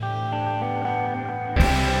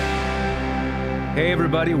Hey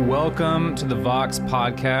everybody, welcome to the Vox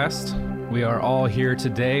podcast. We are all here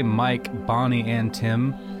today, Mike, Bonnie, and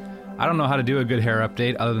Tim. I don't know how to do a good hair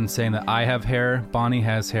update other than saying that I have hair, Bonnie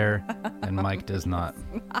has hair, and Mike does not.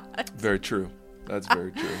 Very true. That's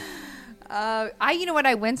very true. You know what?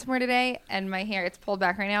 I went somewhere today and my hair, it's pulled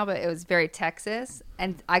back right now, but it was very Texas.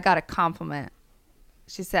 And I got a compliment.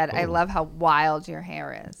 She said, I love how wild your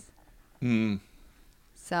hair is.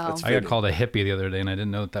 So I got called a hippie the other day, and I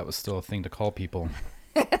didn't know that was still a thing to call people.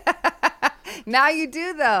 now you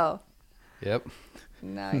do, though. Yep.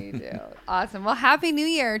 Now you do. Awesome. Well, Happy New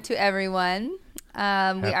Year to everyone.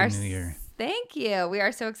 Happy New Year. Thank you. We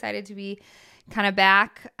are so excited to be kind of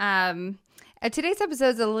back. Today's episode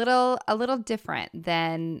is a little different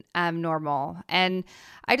than normal. And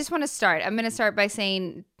I just want to start. I'm going to start by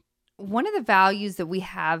saying one of the values that we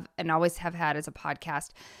have and always have had as a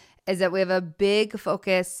podcast is that we have a big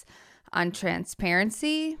focus on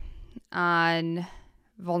transparency, on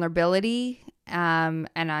vulnerability, and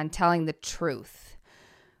on telling the truth.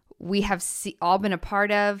 We have all been a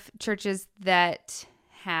part of churches that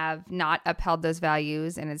have not upheld those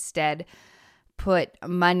values and instead put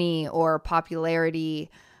money or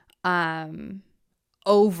popularity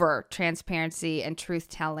over transparency and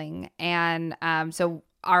truth-telling. And so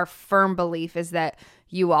our firm belief is that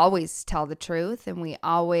you always tell the truth, and we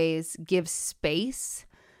always give space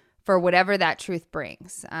for whatever that truth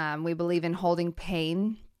brings. We believe in holding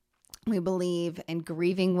pain. We believe in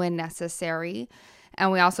grieving when necessary.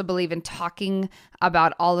 And we also believe in talking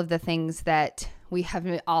about all of the things that we have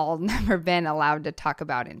all never been allowed to talk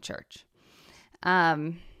about in church.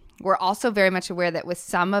 We're also very much aware that with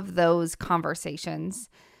some of those conversations,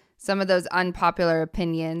 some of those unpopular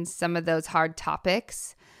opinions, some of those hard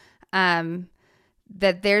topics,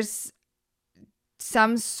 that there's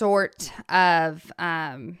some sort of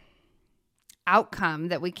outcome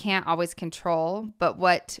that we can't always control. But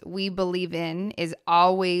what we believe in is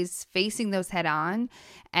always facing those head on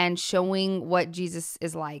and showing what Jesus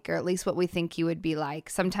is like, or at least what we think he would be like.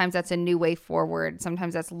 Sometimes that's a new way forward.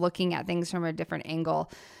 Sometimes that's looking at things from a different angle.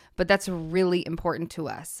 But that's really important to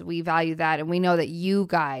us. We value that, and we know that you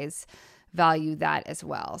guys value that as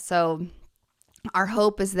well. So our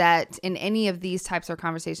hope is that in any of these types of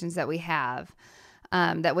conversations that we have,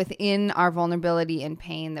 that within our vulnerability and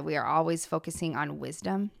pain, that we are always focusing on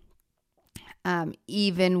wisdom,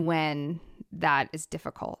 even when that is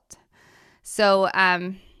difficult. So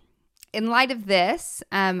in light of this,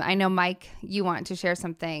 I know, Mike, you want to share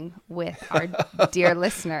something with our dear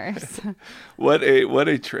listeners. What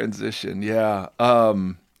a transition. Yeah.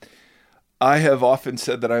 I have often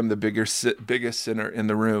said that I'm the biggest sinner in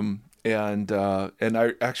the room. And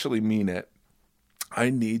I actually mean it. I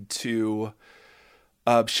need to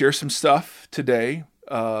share some stuff today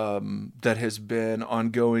that has been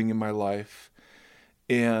ongoing in my life.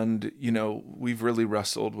 And, you know, we've really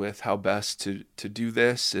wrestled with how best to do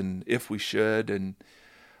this and if we should. And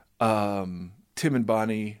Tim and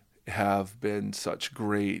Bonnie have been such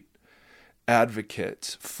great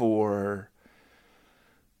advocates for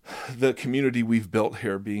the community we've built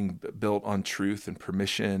here, being built on truth and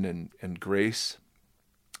permission and grace,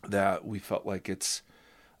 that we felt like it's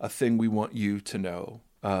a thing we want you to know.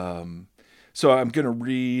 So I'm going to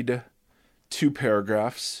read 2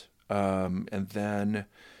 paragraphs, and then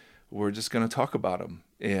we're just going to talk about them.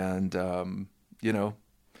 And, you know,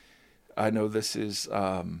 I know this is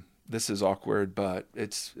awkward, but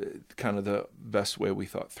it's kind of the best way we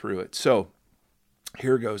thought through it. So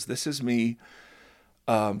here goes. This is me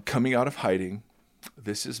coming out of hiding.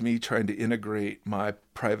 This is me trying to integrate my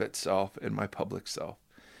private self and my public self.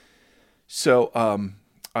 So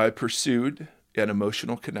I pursued an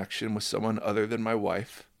emotional connection with someone other than my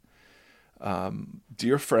wife.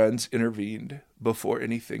 Dear friends intervened before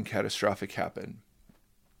anything catastrophic happened,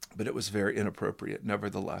 but it was very inappropriate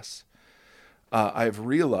nevertheless. I've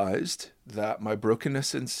realized that my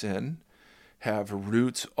brokenness and sin have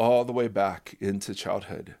roots all the way back into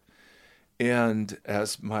childhood. And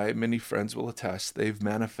as my many friends will attest, they've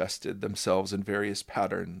manifested themselves in various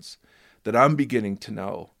patterns that I'm beginning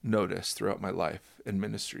to notice throughout my life and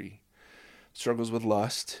ministry. Struggles with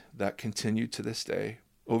lust that continue to this day,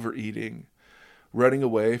 overeating, running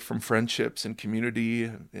away from friendships and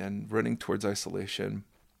community and running towards isolation,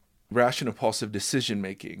 rash and impulsive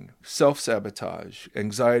decision-making, self-sabotage,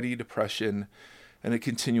 anxiety, depression, and a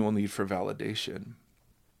continual need for validation.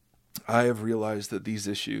 I have realized that these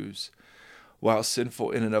issues, while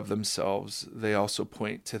sinful in and of themselves, they also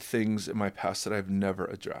point to things in my past that I've never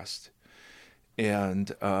addressed.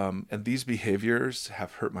 And these behaviors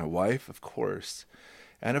have hurt my wife, of course,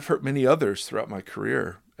 and have hurt many others throughout my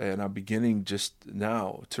career. And I'm beginning just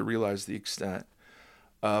now to realize the extent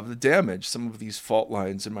of the damage some of these fault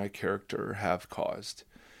lines in my character have caused.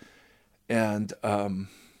 And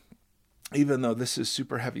even though this is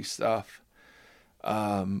super heavy stuff,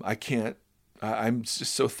 I'm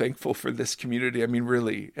just so thankful for this community. I mean,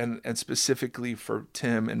 really, and specifically for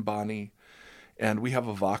Tim and Bonnie. And we have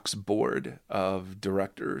a Vox board of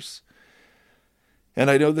directors. And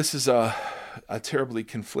I know this is a terribly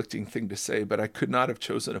conflicting thing to say, but I could not have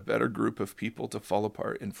chosen a better group of people to fall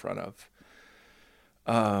apart in front of.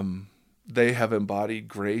 They have embodied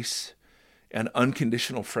grace and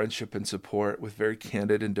unconditional friendship and support with very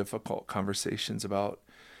candid and difficult conversations about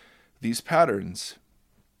these patterns.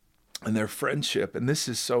 And their friendship, and this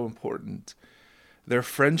is so important, their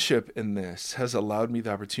friendship in this has allowed me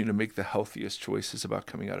the opportunity to make the healthiest choices about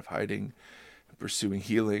coming out of hiding and pursuing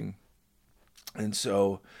healing. And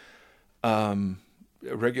so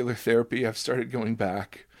regular therapy, I've started going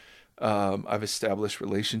back. I've established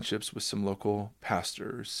relationships with some local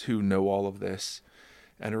pastors who know all of this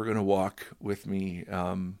and are going to walk with me.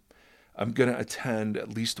 I'm going to attend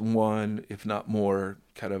at least one, if not more,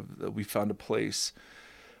 we found a place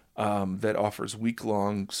that offers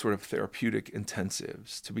week-long sort of therapeutic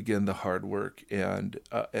intensives to begin the hard work and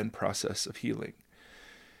process of healing.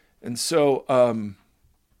 And so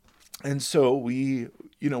we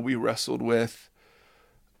wrestled with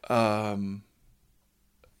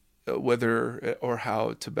whether or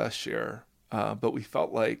how to best share, but we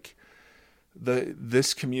felt like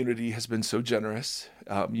this community has been so generous.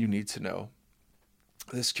 You need to know,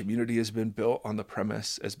 this community has been built on the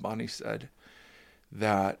premise, as Bonnie said,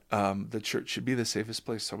 that the church should be the safest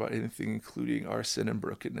place to talk about anything, including our sin and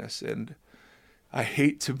brokenness. And I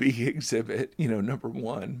hate to be exhibit, number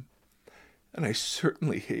one, and I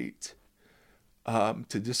certainly hate to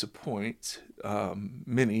disappoint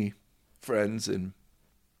many friends and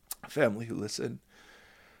family who listen.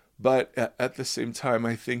 But at the same time,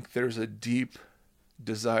 I think there's a deep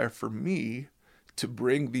desire for me to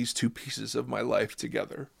bring these two pieces of my life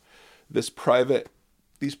together, these private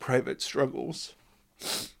struggles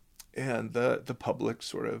and the public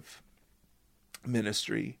sort of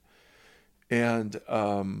ministry. And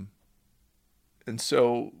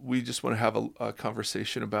so we just want to have a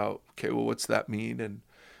conversation about, okay, well, what's that mean? And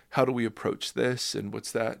how do we approach this? And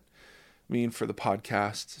what's that mean for the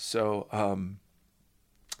podcast? So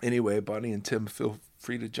anyway, Bonnie and Tim, feel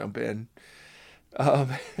free to jump in.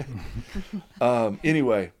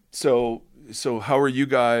 Anyway, so how are you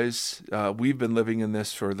guys? We've been living in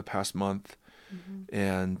this for the past month. Mm-hmm.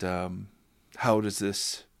 And how does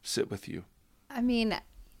this sit with you? I mean,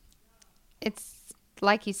 it's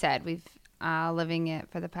like you said, we've living it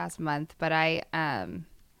for the past month, but I have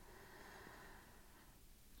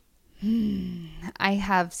I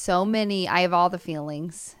have all the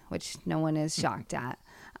feelings, which no one is shocked at.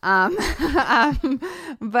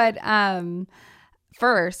 But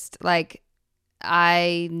first, like,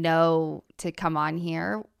 I know to come on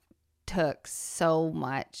here took so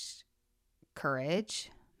much courage,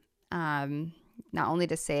 not only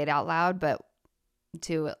to say it out loud, but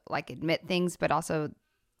to admit things, but also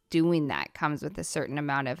doing that comes with a certain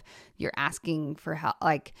amount of, you're asking for help,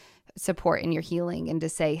 support in your healing, and to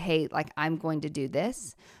say, hey, I'm going to do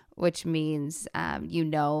this, which means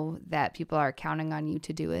that people are counting on you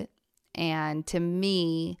to do it. And to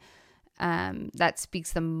me, that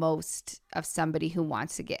speaks the most of somebody who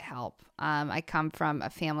wants to get help. I come from a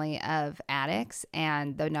family of addicts,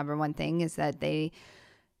 and the number one thing is that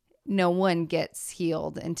no one gets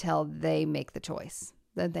healed until they make the choice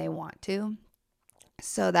that they want to.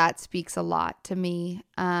 So that speaks a lot to me.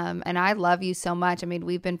 And I love you so much. I mean,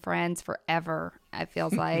 we've been friends forever, it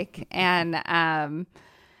feels like. And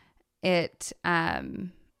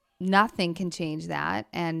nothing can change that.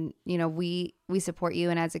 And, we support you.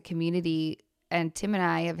 And as a community, and Tim and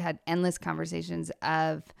I have had endless conversations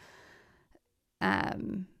of,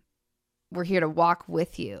 we're here to walk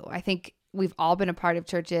with you. I think we've all been a part of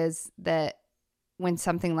churches that when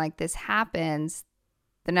something like this happens,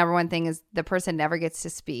 the number one thing is the person never gets to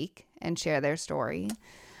speak and share their story.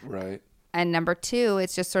 Right. And number two,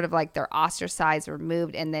 it's just sort of like they're ostracized,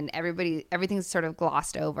 removed, and then everything's sort of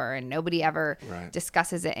glossed over, and nobody ever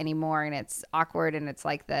discusses it anymore, and it's awkward, and it's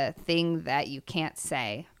like the thing that you can't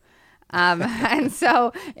say. And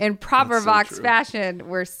so in proper Vox fashion,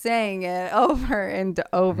 we're saying it over and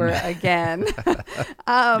over again.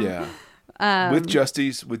 With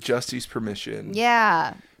Justy's permission.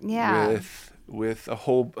 Yeah. With a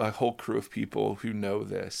whole crew of people who know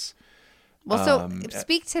this. Well, so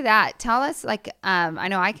speak to that. Tell us, I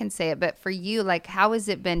know I can say it, but for you, how has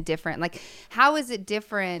it been different? How is it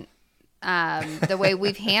different the way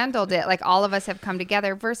we've handled it, like all of us have come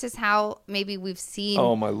together versus how maybe we've seen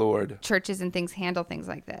Oh my Lord. churches and things handle things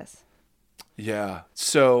like this. Yeah.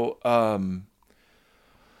 So,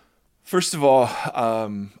 first of all,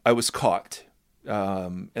 I was caught.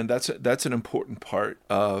 And that's an important part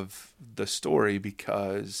of the story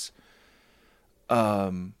because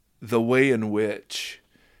the way in which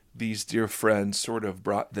these dear friends sort of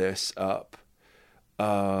brought this up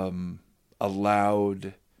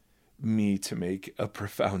allowed me to make a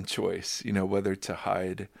profound choice, whether to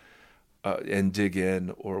hide and dig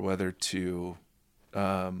in or whether to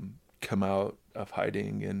come out of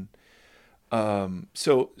hiding. And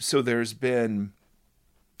so there's been,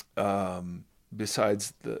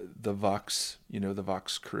 besides the Vox, the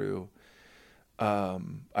Vox crew,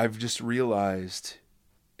 I've just realized,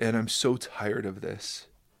 and I'm so tired of this,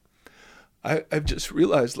 I've just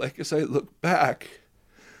realized, like, as I look back,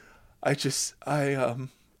 I just have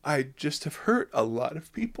hurt a lot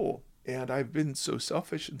of people, and I've been so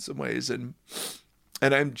selfish in some ways, and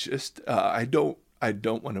I'm just I don't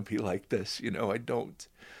want to be like this, I don't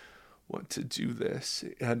want to do this,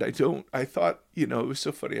 and I thought, it was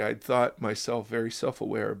so funny, I thought myself very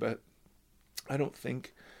self-aware, but I don't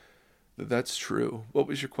think that's true. What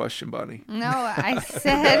was your question, Bonnie? No, I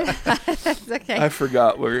said that's okay. I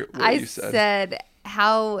forgot what you said. I said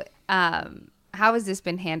how has this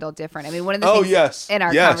been handled different? I mean, one of the things in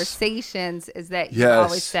our conversations is that you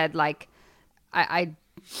always said, like,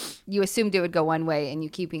 you assumed it would go one way, and you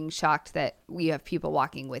keep being shocked that you have people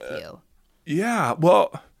walking with you. Yeah,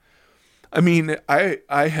 well, I mean, I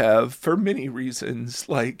have, for many reasons,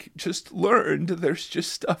 like, just learned there's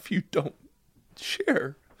just stuff you don't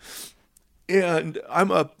share. And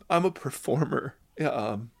I'm a performer.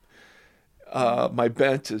 My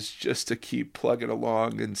bent is just to keep plugging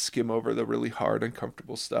along and skim over the really hard,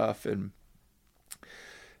 uncomfortable stuff. And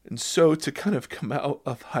so to kind of come out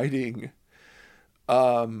of hiding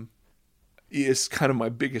is kind of my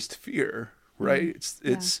biggest fear, right?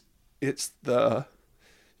 It's the,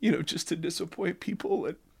 just to disappoint people.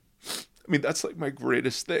 And I mean, that's like my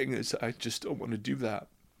greatest thing is I just don't want to do that.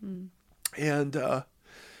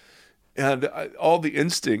 And all the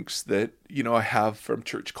instincts that, I have from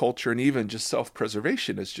church culture and even just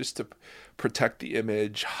self-preservation is just to protect the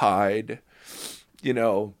image, hide,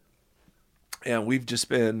 and we've just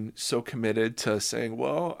been so committed to saying,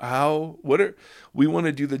 well, we want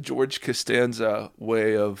to do the George Costanza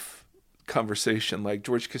way of conversation. Like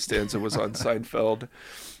George Costanza was on Seinfeld,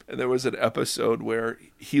 and there was an episode where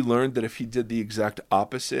he learned that if he did the exact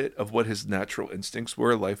opposite of what his natural instincts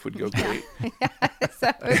were, life would go great.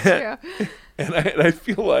 That was true. And I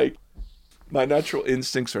feel like my natural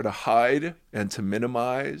instincts are to hide and to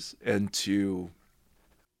minimize and to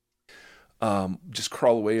just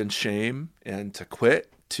crawl away in shame and to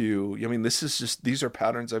quit. These are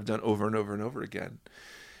patterns I've done over and over and over again.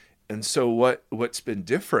 And so what's been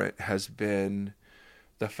different has been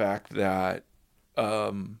the fact that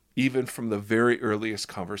even from the very earliest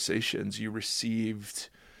conversations, you received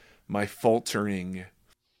my faltering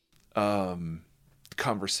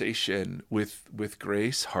conversation with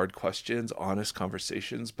grace, hard questions, honest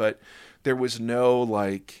conversations, but there was no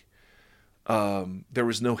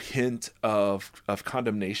hint of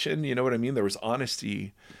condemnation. You know what I mean? There was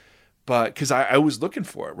honesty, but because I was looking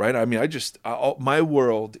for it, right? I mean, my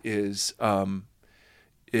world is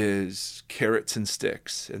carrots and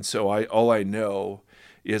sticks. And so all I know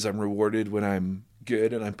is I'm rewarded when I'm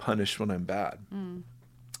good and I'm punished when I'm bad.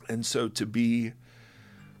 And so to be,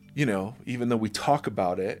 even though we talk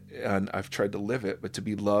about it and I've tried to live it, but to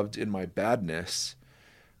be loved in my badness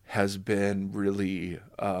has been really,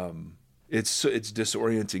 it's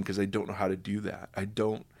disorienting because I don't know how to do that. I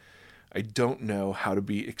don't know how to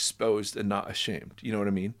be exposed and not ashamed. You know what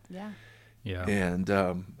I mean? Yeah. Yeah. And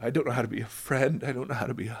I don't know how to be a friend. I don't know how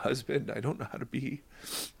to be a husband. I don't know how to be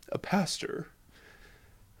a pastor.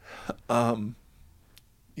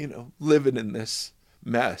 Living in this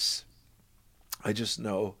mess. I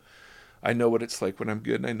know what it's like when I'm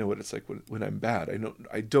good, and I know what it's like when I'm bad.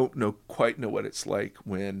 I don't quite know what it's like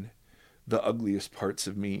when the ugliest parts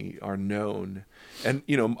of me are known. And,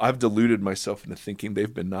 I've deluded myself into thinking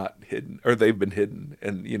they've been hidden.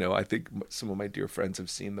 And, I think some of my dear friends have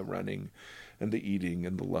seen the running and the eating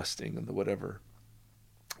and the lusting and the whatever.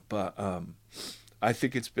 But I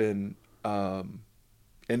think it's been, and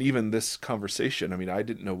even this conversation, I mean, I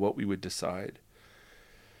didn't know what we would decide.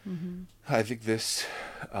 Mm-hmm. I think this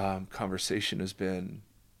conversation has been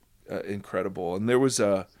incredible. And there was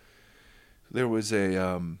a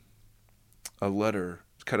letter,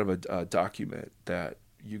 kind of a document that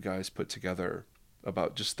you guys put together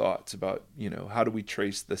about just thoughts about, how do we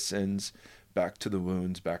trace the sins back to the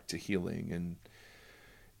wounds, back to healing.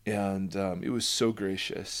 And it was so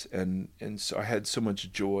gracious. And so I had so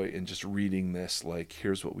much joy in just reading this, like,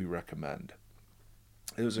 here's what we recommend.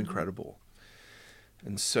 It was incredible.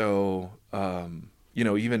 And so,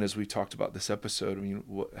 even as we talked about this episode, I mean,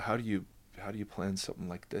 how do you plan something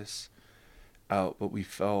like this out? But we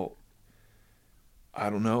felt, I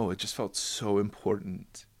don't know, it just felt so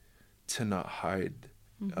important to not hide,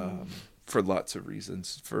 for lots of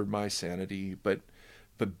reasons, for my sanity, but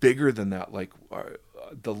bigger than that, like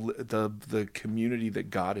the community that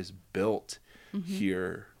God has built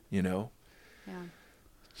here, Yeah.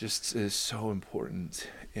 just is so important.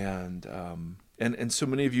 And so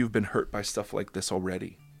many of you have been hurt by stuff like this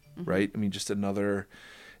already, right? I mean, just another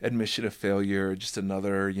admission of failure, just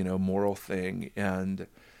another, moral thing. And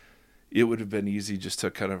it would have been easy just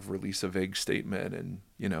to kind of release a vague statement and,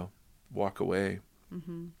 walk away.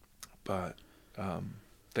 But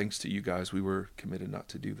thanks to you guys, we were committed not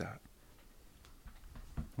to do that.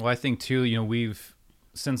 Well, I think too, we've,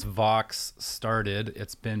 since Vox started,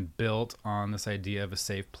 it's been built on this idea of a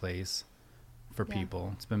safe place for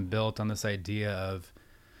people. It's been built on this idea of,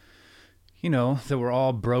 that we're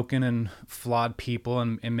all broken and flawed people,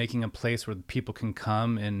 and making a place where people can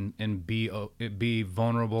come and be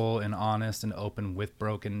vulnerable and honest and open with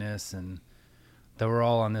brokenness, and that we're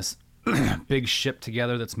all on this big ship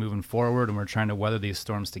together that's moving forward, and we're trying to weather these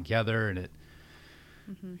storms together. And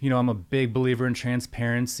I'm a big believer in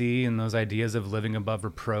transparency and those ideas of living above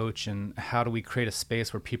reproach, and how do we create a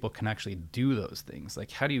space where people can actually do those things? Like,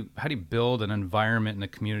 how do you build an environment in a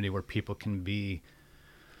community where people can be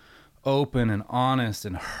open and honest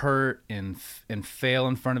and hurt and fail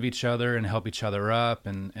in front of each other and help each other up,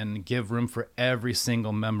 and give room for every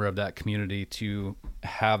single member of that community to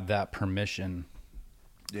have that permission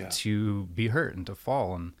to be hurt and to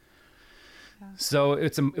fall. And so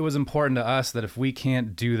it was important to us that if we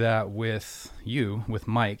can't do that with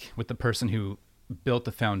Mike, with the person who built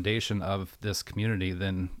the foundation of this community,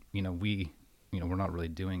 then we're not really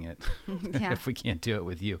doing it if we can't do it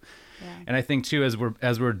with you. And I think too, as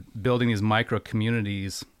we're building these micro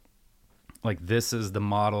communities, like, this is the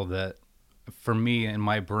model that, for me, in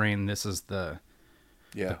my brain, this is the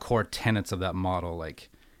core tenets of that model. Like,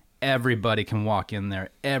 everybody can walk in there,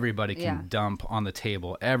 everybody can dump on the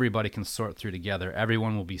table, everybody can sort through together,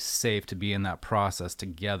 everyone will be safe to be in that process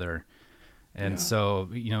together. And so,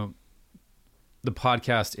 the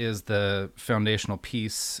podcast is the foundational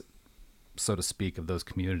piece, so to speak, of those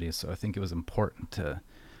communities. So I think it was important to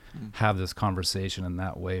have this conversation in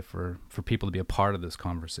that way for people to be a part of this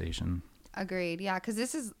conversation. Agreed. Yeah, because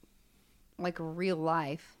this is like real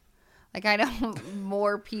life. Like, I know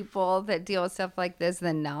more people that deal with stuff like this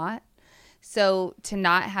than not. So to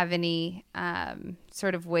not have any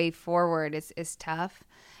sort of way forward is tough.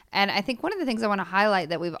 And I think one of the things I want to highlight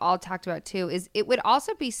that we've all talked about too is it would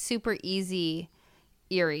also be super easy,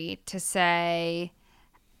 Erie, to say,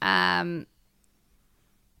 hey,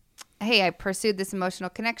 I pursued this emotional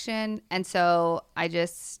connection, and so I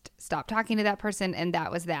just stopped talking to that person, and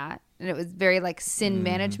that was that. And it was very like sin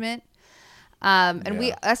management.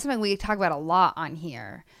 That's something we talk about a lot on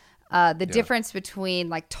here. The difference between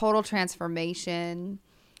like total transformation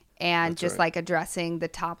and just like addressing the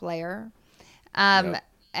top layer.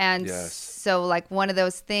 So like one of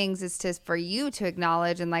those things is for you to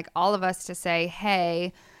acknowledge, and like all of us to say,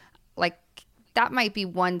 hey, like, that might be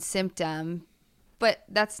one symptom, but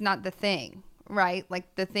that's not the thing, right?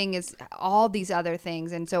 Like, the thing is all these other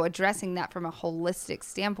things. And so addressing that from a holistic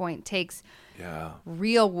standpoint takes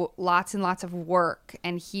lots and lots of work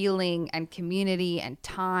and healing and community and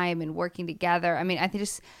time and working together. I mean,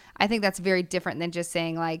 I think that's very different than just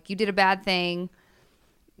saying, like, you did a bad thing,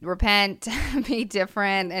 repent, be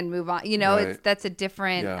different, and move on. That's a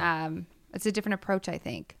different it's a different approach, I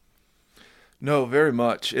think. No, very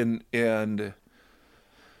much. And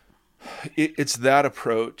it's that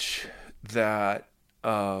approach that,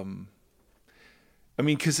 it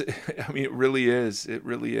really is. It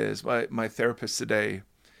really is. My therapist today,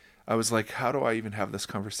 I was like, how do I even have this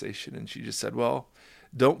conversation? And she just said, well,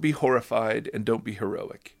 don't be horrified and don't be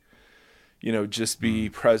heroic. Just be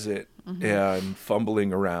present and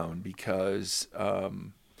fumbling around, because,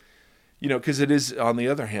 because it is, on the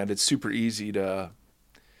other hand, it's super easy to,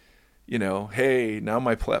 hey, now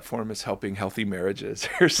my platform is helping healthy marriages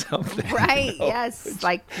or something. Right. Yes.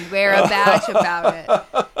 Like, wear a badge about it.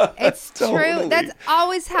 It's true. That's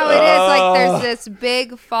always how it is. Like, there's this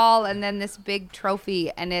big fall and then this big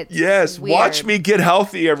trophy, and it's weird. Watch me get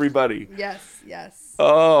healthy, everybody. Yes.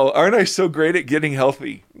 Oh, aren't I so great at getting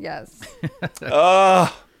healthy? Yes.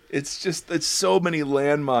 It's so many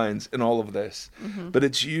landmines in all of this, but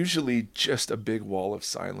it's usually just a big wall of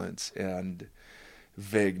silence and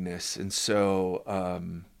vagueness. And so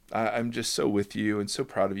I'm just so with you and so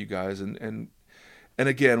proud of you guys. And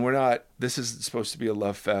again, this isn't supposed to be a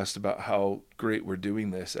love fest about how great we're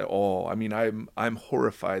doing this at all. I mean, I'm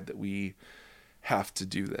horrified that we have to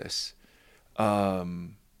do this. But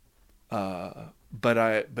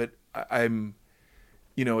I'm,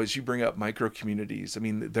 as you bring up micro communities, I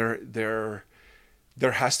mean, there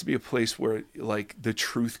has to be a place where like the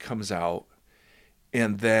truth comes out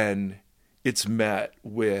and then it's met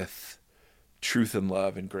with truth and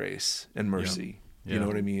love and grace and mercy. Yeah. You know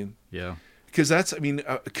what I mean? Yeah. Because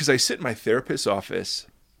I sit in my therapist's office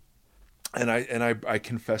and I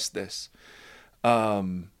confess this,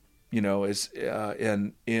 and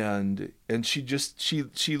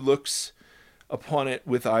she looks upon it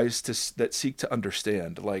with eyes that seek to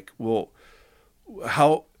understand, like, well,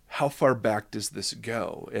 how far back does this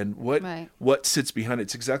go, and what sits behind it?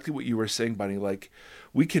 It's exactly what you were saying, Bonnie. Like,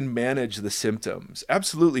 we can manage the symptoms,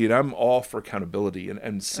 absolutely, and I'm all for accountability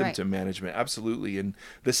and symptom management, absolutely. And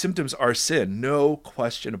the symptoms are sin, no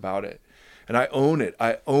question about it. And I own it.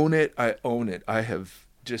 I have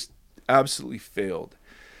just absolutely failed.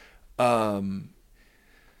 And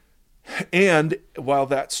while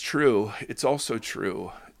that's true, it's also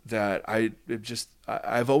true that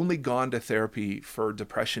I've only gone to therapy for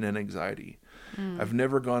depression and anxiety. I've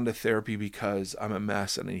never gone to therapy because I'm a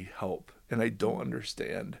mess and I need help, and I don't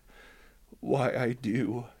understand why I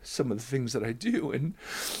do some of the things that I do. And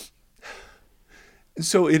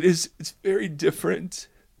so it's very different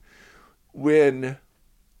when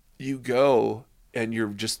you go and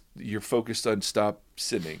you're focused on stop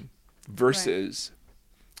sinning versus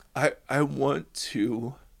I want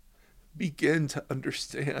to begin to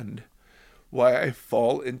understand why I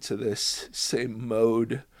fall into this same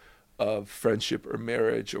mode of friendship or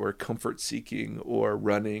marriage or comfort seeking or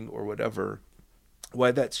running or whatever,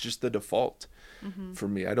 why that's just the default for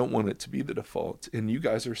me. I don't want it to be the default. And you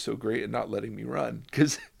guys are so great at not letting me run,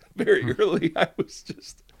 because very early I was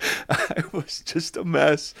just a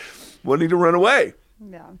mess wanting to run away.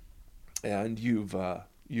 Yeah. And you've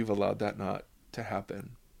allowed that not to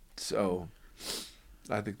happen. So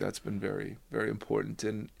I think that's been very, very important.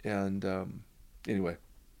 And anyway.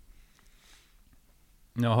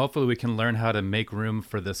 No, hopefully we can learn how to make room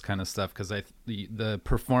for this kind of stuff, because the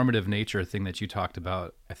performative nature thing that you talked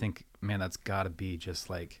about, I think, man, that's got to be just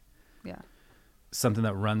like something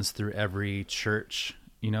that runs through every church,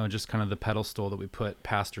 just kind of the pedestal that we put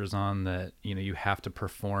pastors on, that, you have to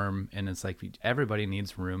perform, and it's like everybody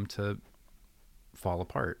needs room to fall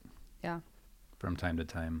apart. Yeah. From time to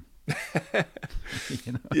time.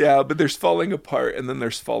 Yeah, but there's falling apart and then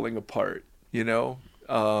there's falling apart, I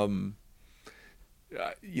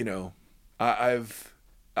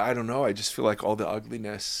don't know. I just feel like all the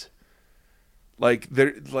ugliness, like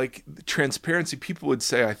transparency, people would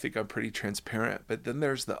say, I think I'm pretty transparent, but then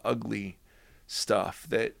there's the ugly stuff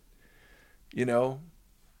that,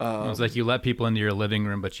 it's like you let people into your living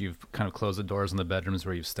room, but you've kind of closed the doors in the bedrooms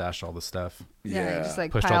where you've stashed all the stuff. Yeah. Just like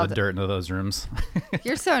pushed all the dirt into those rooms.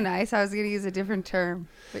 You're so nice. I was going to use a different term,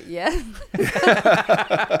 but yes.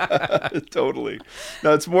 Totally.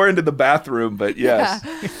 No, it's more into the bathroom, but yes.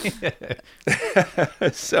 Yeah.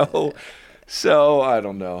 So I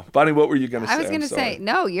don't know. Bonnie, what were you going to say? I was going to say,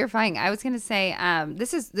 no, you're fine. I was going to say,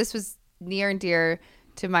 this was near and dear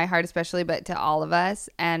to my heart, especially, but to all of us.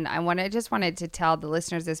 And I just wanted to tell the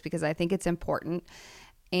listeners this because I think it's important.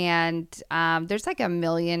 And there's like a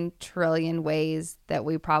million trillion ways that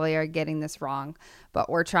we probably are getting this wrong, but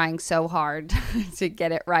we're trying so hard to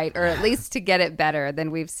get it right, or at least to get it better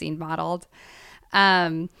than we've seen modeled.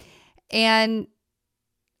 And in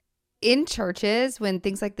churches, when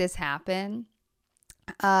things like this happen,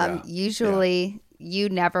 usually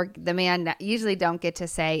the man usually don't get to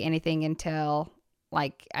say anything until,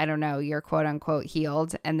 like, I don't know, you're quote unquote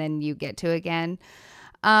healed, and then you get to again.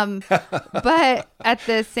 But at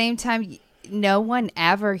the same time, no one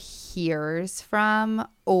ever hears from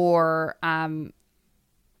or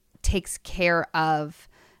takes care of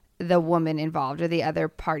the woman involved or the other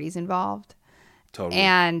parties involved. Totally.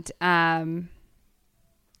 And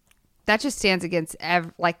that just stands against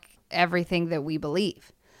everything that we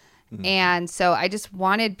believe. Mm-hmm. And so I just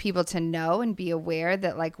wanted people to know and be aware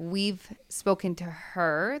that, like, we've spoken to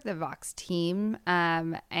her, the Vox team,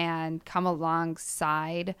 and come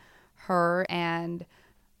alongside her and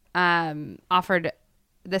offered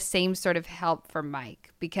the same sort of help for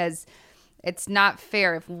Mike, because it's not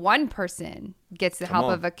fair if one person gets the help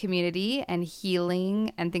of a community and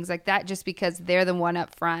healing and things like that just because they're the one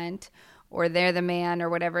up front, or they're the man or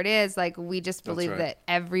whatever it is. Like, we just believe right. that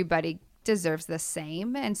everybody deserves the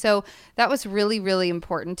same. And so that was really, really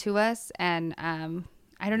important to us. And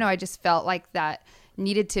I don't know, I just felt like that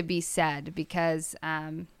needed to be said because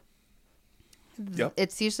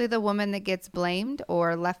it's usually the woman that gets blamed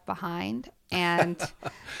or left behind. And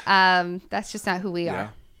that's just not who we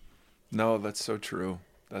are. No, that's so true.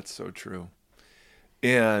 That's so true.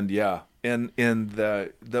 And the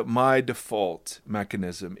my default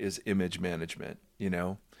mechanism is image management,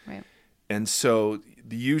 Right. And so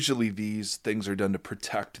usually these things are done to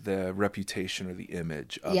protect the reputation or the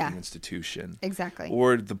image of the institution, Exactly,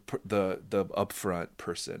 or the upfront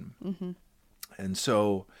person. Mm-hmm. And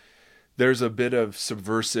so there's a bit of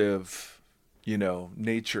subversive,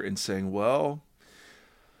 nature in saying, well,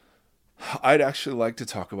 I'd actually like to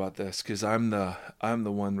talk about this because I'm the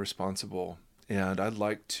one responsible, and I'd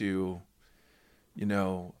like to,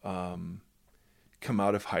 come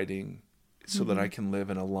out of hiding so that I can live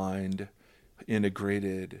an aligned,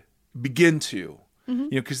 integrated, begin to,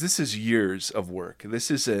 because this is years of work.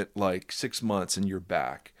 This isn't like 6 months and you're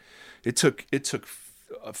back. It took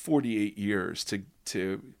 48 years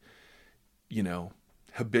to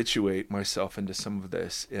habituate myself into some of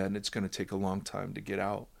this, and it's going to take a long time to get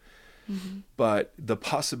out. Mm-hmm. But the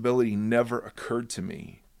possibility never occurred to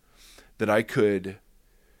me that I could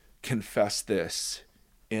confess this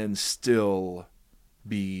and still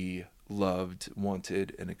be loved,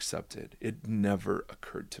 wanted, and accepted. It never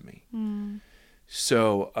occurred to me. Mm.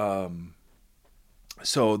 So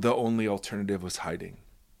the only alternative was hiding,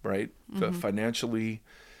 right? Mm-hmm. Financially,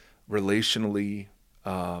 relationally,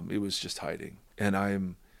 it was just hiding.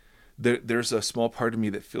 And there's a small part of me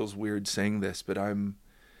that feels weird saying this, but I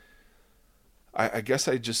guess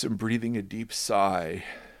I just am breathing a deep sigh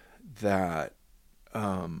that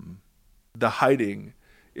the hiding,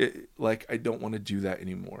 I don't want to do that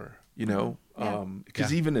anymore,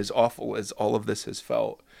 because even as awful as all of this has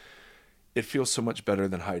felt, it feels so much better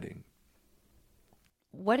than hiding.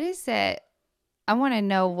 What is it? I want to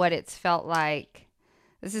know what it's felt like.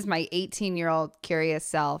 This is my 18-year-old curious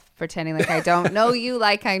self pretending like I don't know you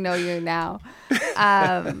like I know you now.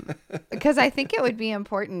 Because I think it would be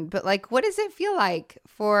important. But what does it feel like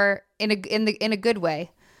for in a good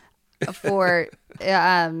way for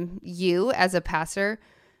you as a pastor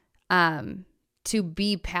to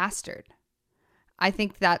be pastored? I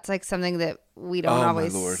think that's something that we don't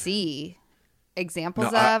always see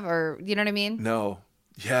examples of, or you know what I mean? No.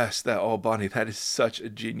 Yes, Bonnie, that is such a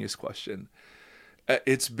genius question.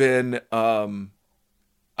 It's been,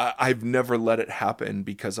 I've never let it happen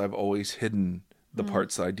because I've always hidden the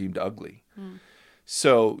parts that I deemed ugly. Mm.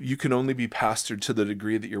 So you can only be pastored to the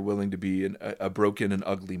degree that you're willing to be a broken and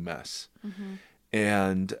ugly mess. Mm-hmm.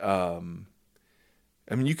 And,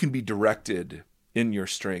 you can be directed in your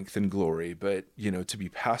strength and glory, but, to be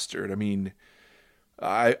pastored,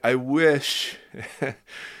 I wish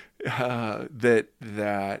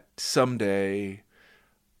that someday,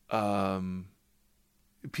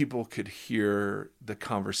 people could hear the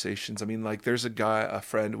conversations. There's a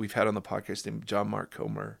friend we've had on the podcast named John Mark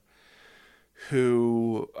Comer,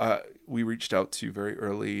 who we reached out to very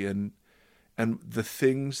early, and the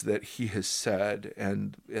things that he has said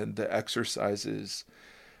and the exercises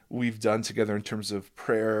we've done together in terms of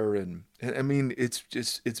prayer, and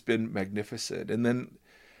it's been magnificent. And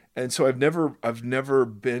so I've never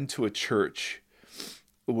been to a church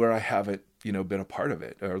where I haven't been a part of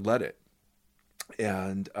it or led it.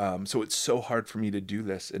 And so it's so hard for me to do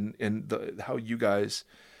this, and how you guys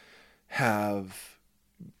have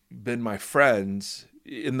been my friends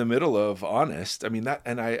in the middle of honest. I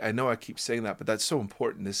know I keep saying that, but that's so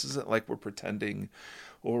important. This isn't like we're pretending,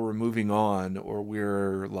 or we're moving on, or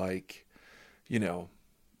we're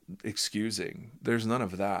excusing. There's none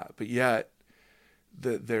of that. But yet,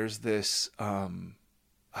 there's this this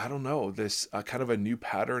kind of a new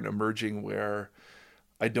pattern emerging where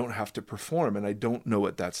I don't have to perform, and I don't know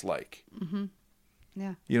what that's like. Mm-hmm.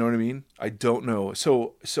 Yeah. You know what I mean? I don't know.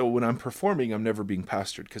 So when I'm performing, I'm never being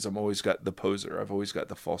pastored because I've always got the poser. I've always got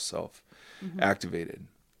the false self activated.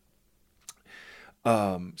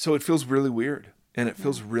 So it feels really weird, and it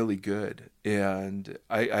feels really good. And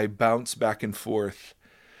I bounce back and forth,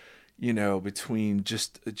 between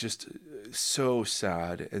just so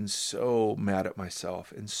sad and so mad at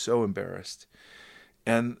myself and so embarrassed.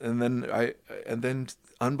 And then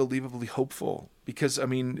unbelievably hopeful, because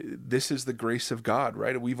this is the grace of God,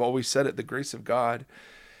 right? We've always said it. The grace of God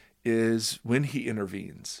is when he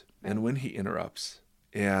intervenes and when he interrupts,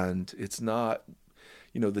 and it's not,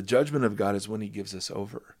 the judgment of God is when he gives us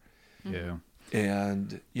over. Yeah.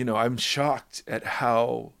 And, I'm shocked at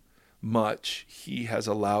how much he has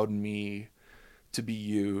allowed me to be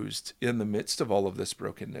used in the midst of all of this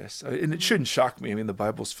brokenness. And it shouldn't shock me. I mean, the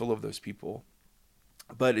Bible's full of those people,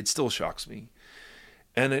 but it still shocks me.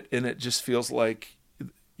 And it just feels like,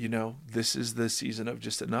 this is the season of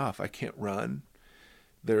just enough. I can't run.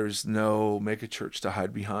 There's no mega church to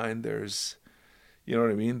hide behind. There's, you know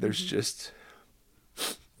what I mean? There's just,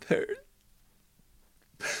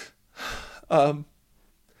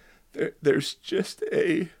 there's just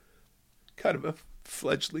a kind of a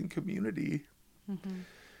fledgling community.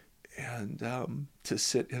 And to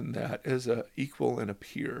sit in that as a equal and a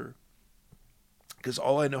peer, because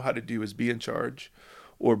all I know how to do is be in charge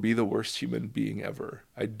or be the worst human being ever.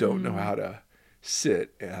 I don't know how to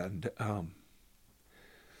sit and,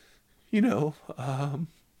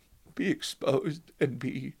 be exposed and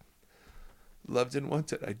be loved and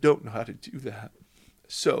wanted. I don't know how to do that.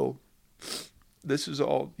 So this is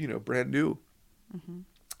all, brand new.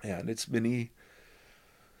 And it's many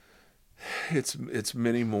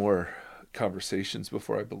more conversations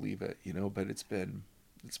before I believe it, but it's been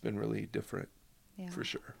really different, for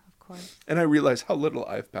sure. Of course. And I realize how little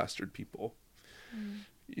I've pastored people,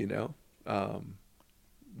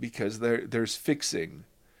 because there's fixing,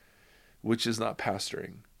 which is not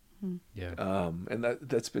pastoring. Yeah. And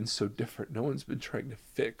that's been so different. No one's been trying to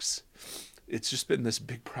fix. It's just been this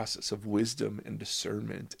big process of wisdom and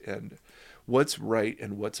discernment and what's right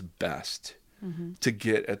and what's best to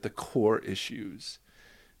get at the core issues.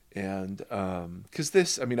 And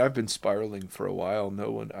because I've been spiraling for a while.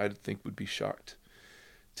 No one, I think, would be shocked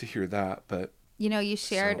to hear that. But you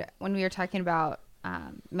shared when we were talking about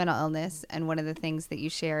mental illness, and one of the things that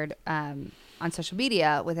you shared on social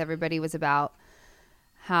media with everybody was about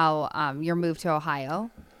how your move to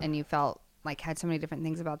Ohio, and you felt like had so many different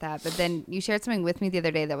things about that. But then you shared something with me the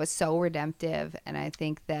other day that was so redemptive, and I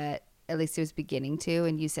think that at least it was beginning to.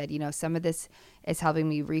 And you said, some of this is helping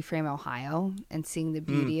me reframe Ohio and seeing the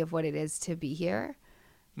beauty of what it is to be here.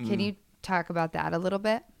 Can you talk about that a little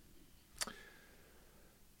bit?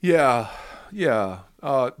 Yeah.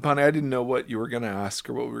 Bonnie, I didn't know what you were going to ask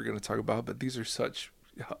or what we were going to talk about, but these are such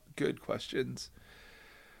good questions.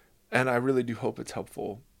 And I really do hope it's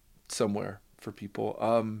helpful somewhere for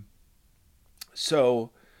people.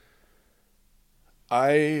 So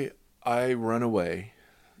I run away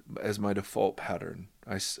as my default pattern.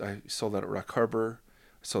 I saw that at Rock Harbor,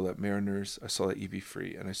 I saw that at Mariners, I saw that EV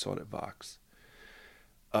Free, and I saw it at Vox.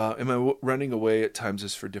 And my running away at times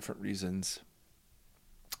is for different reasons.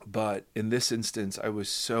 But in this instance, I was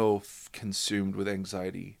so consumed with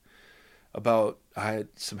anxiety about, I had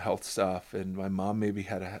some health stuff, and my mom maybe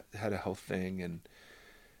had a health thing, and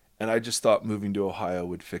I just thought moving to Ohio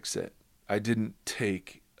would fix it. I didn't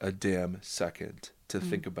take a damn second to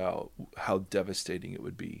think about how devastating it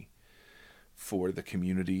would be for the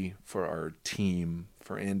community, for our team,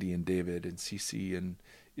 for Andy and David and Cece and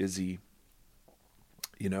Izzy.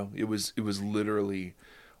 It was literally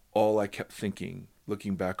all I kept thinking,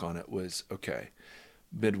 looking back on it, was, okay,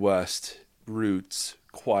 Midwest, roots,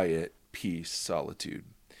 quiet, peace, solitude.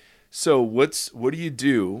 So what do you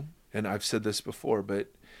do? And I've said this before,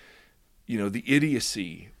 but the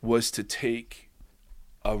idiocy was to take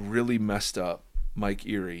a really messed up Mike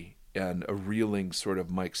Erie and a reeling sort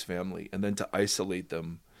of Mike's family, and then to isolate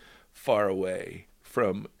them far away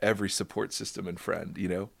from every support system and friend,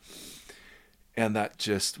 and that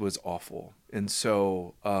just was awful. And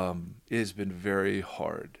so it has been very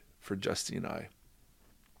hard for Justy and I.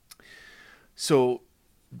 So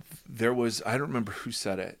there was, I don't remember who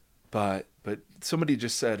said it, but somebody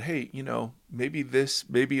just said, hey,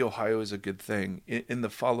 maybe Ohio is a good thing in the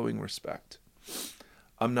following respect.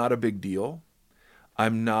 I'm not a big deal.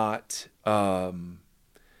 I'm not a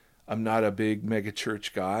big mega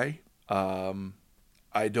church guy.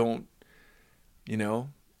 I don't, it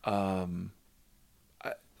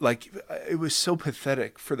was so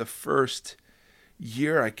pathetic. For the first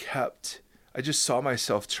year I just saw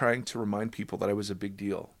myself trying to remind people that I was a big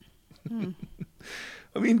deal.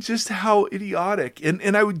 I mean, just how idiotic.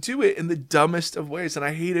 And I would do it in the dumbest of ways. And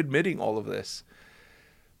I hate admitting all of this.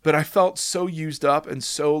 But I felt so used up and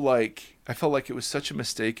so I felt like it was such a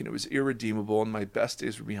mistake and it was irredeemable and my best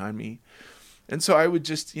days were behind me. And so I would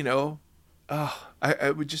just, I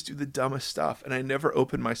would just do the dumbest stuff. And I never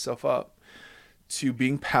opened myself up to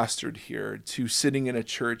being pastored here, to sitting in a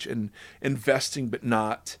church and investing but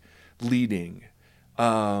not leading.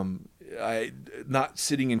 Not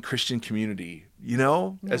sitting in Christian community,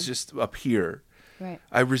 as just up here. Right.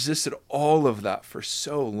 I resisted all of that for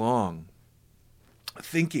so long,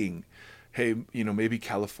 thinking, hey, maybe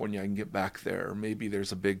California, I can get back there. Or maybe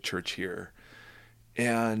there's a big church here.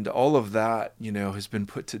 And all of that, has been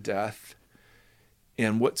put to death.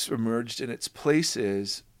 And what's emerged in its place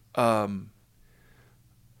is,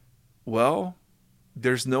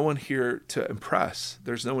 there's no one here to impress.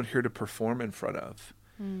 There's no one here to perform in front of.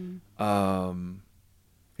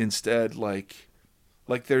 Instead, like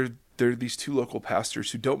there are these two local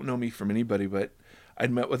pastors who don't know me from anybody, but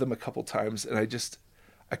I'd met with them a couple times, and I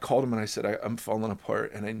called them and I said, I'm falling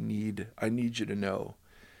apart, and I need you to know,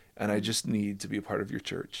 and I just need to be a part of your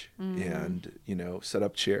church, and set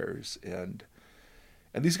up chairs, and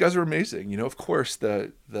these guys are amazing. Of course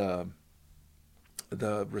the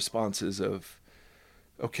responses of,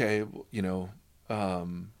 okay,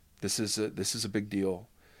 this is a big deal,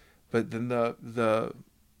 but then the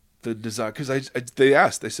desire, because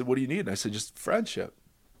they said, what do you need? And I said, just friendship.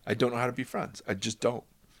 I don't know how to be friends. I just don't.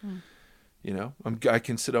 I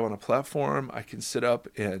can sit up on a platform. I can sit up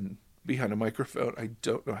and behind a microphone. I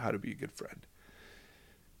don't know how to be a good friend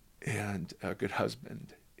and a good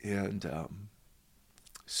husband. And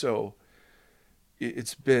so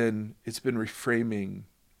it's been reframing,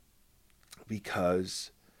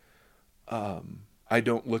 because I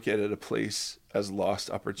don't look at it a place as lost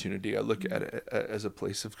opportunity. I look at it as a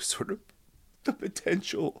place of sort of the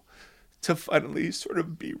potential to finally sort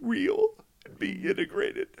of be real and be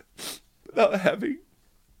integrated without having,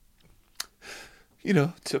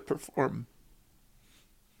 to perform.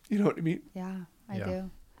 You know what I mean? Yeah, I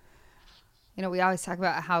do. We always talk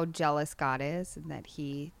about how jealous God is, and that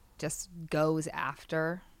he just goes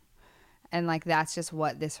after. And that's just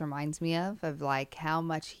what this reminds me of how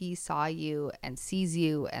much he saw you and sees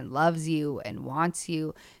you and loves you and wants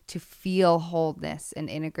you to feel wholeness and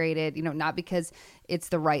integrated, not because it's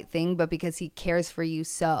the right thing, but because he cares for you.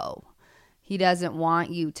 So he doesn't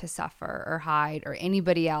want you to suffer or hide or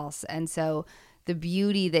anybody else. And so the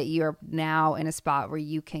beauty that you're now in a spot where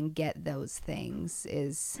you can get those things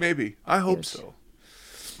is maybe. I hope so.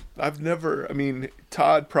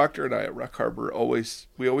 Todd Proctor and I at Rock Harbor always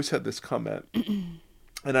had this comment, and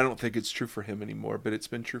I don't think it's true for him anymore, but it's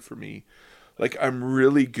been true for me. I'm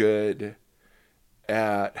really good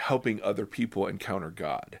at helping other people encounter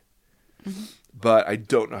God, but I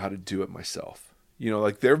don't know how to do it myself.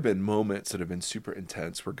 There have been moments that have been super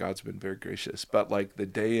intense where God's been very gracious, but the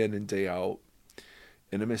day in and day out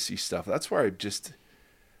intimacy stuff, that's where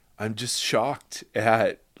I'm just shocked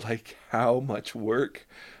at how much work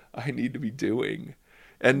I need to be doing,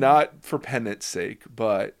 and not for penance sake,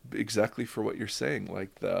 but exactly for what you're saying.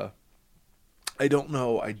 I don't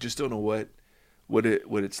know. I just don't know what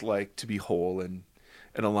it's like to be whole and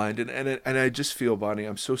aligned. And I just feel, Bonnie,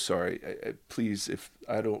 I'm so sorry. Please, if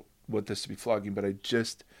I don't want this to be flogging, but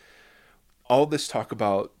all this talk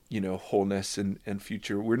about, wholeness and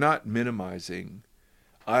future, we're not minimizing.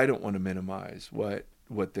 I don't want to minimize what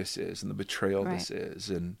this is and the betrayal this is.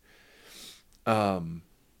 And,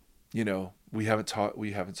 we haven't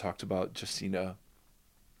talked about Justina,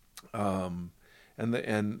 and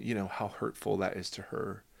how hurtful that is to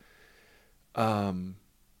her. And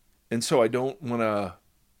so I don't want to,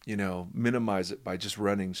 minimize it by just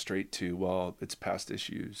running straight to, well, it's past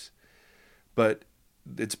issues, but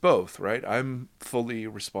it's both, right? I'm fully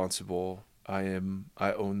responsible. I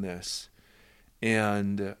own this.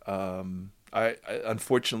 And, I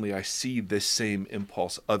unfortunately, I see this same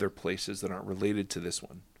impulse other places that aren't related to this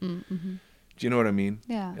one. Mm-hmm. Do you know what I mean?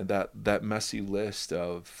 Yeah. And that messy list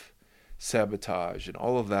of sabotage and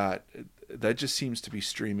all of that just seems to be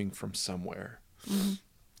streaming from somewhere. Mm-hmm.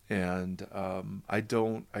 And I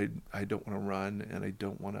don't want to run, and I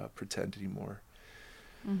don't want to pretend anymore.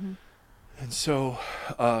 Mm-hmm. And so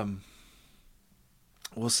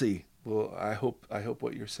we'll see. Well, I hope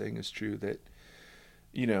what you're saying is true, that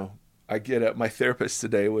I get it. My therapist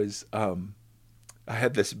today was, I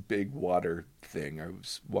had this big water thing I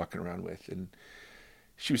was walking around with, and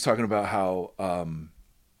she was talking about how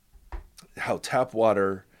tap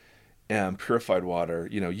water and purified water,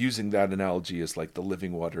 using that analogy as the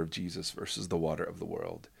living water of Jesus versus the water of the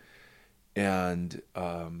world. And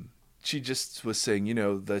she just was saying,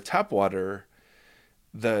 the tap water,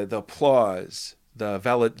 the applause,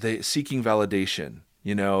 the seeking validation,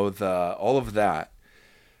 all of that.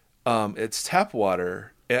 It's tap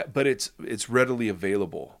water, but it's readily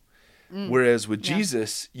available. Whereas with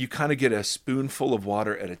Jesus, you kind of get a spoonful of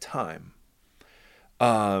water at a time.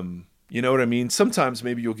 You know what I mean? Sometimes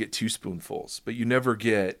maybe you'll get 2 spoonfuls, but you never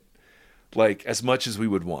get as much as we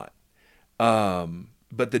would want.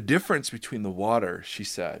 But the difference between the water, she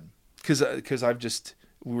said, because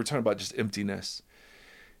we were talking about just emptiness,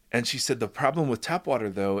 And she said the problem with tap water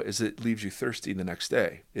though is it leaves you thirsty the next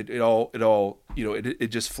day. It all it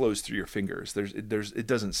just flows through your fingers. It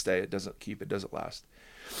doesn't stay. It doesn't keep. It doesn't last.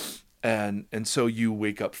 And so you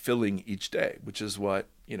wake up filling each day, which is what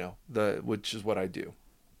I do.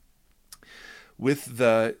 With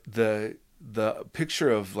the picture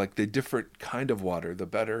of like the different kind of water, the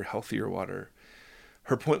better, healthier water.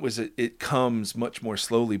 Her point was that it comes much more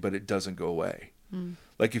slowly, but it doesn't go away.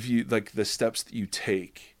 Like if you like the steps that you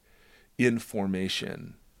take in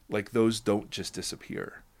formation, like those don't just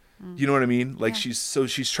disappear. You know what I mean? Like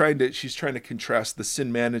she's trying to contrast the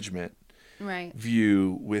sin management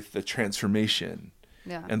view with the transformation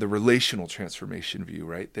and the relational transformation view,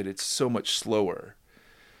 right? That it's so much slower,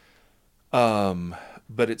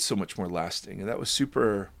 but it's so much more lasting. And that was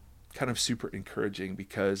super encouraging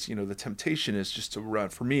because, the temptation is just to run,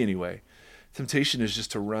 for me anyway, temptation is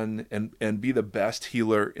just to run and be the best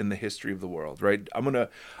healer in the history of the world, right?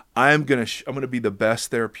 I'm gonna be the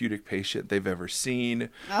best therapeutic patient they've ever seen.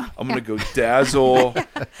 I'm gonna go dazzle.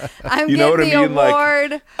 You know what I mean?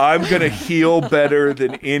 Award. Like I'm gonna heal better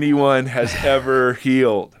than anyone has ever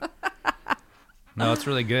healed. No, it's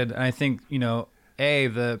really good. And I think,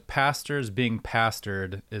 the pastors being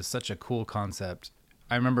pastored is such a cool concept.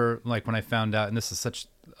 I remember like when I found out, and this is such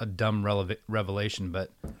a dumb revelation,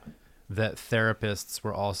 but that therapists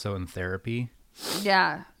were also in therapy.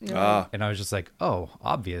 Yeah. And I was just like, oh,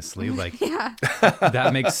 obviously, like that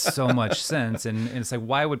makes so much sense. And it's like,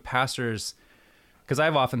 why would pastors, because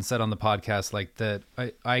I've often said on the podcast like that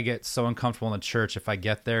I get so uncomfortable in the church if I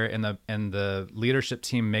get there and the leadership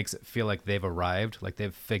team makes it feel like they've arrived, like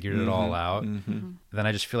they've figured it all out. Then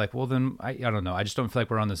I just feel like, well, then I don't know. I just don't feel like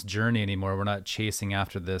we're on this journey anymore. We're not chasing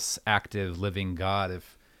after this active living God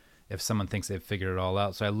if someone thinks they've figured it all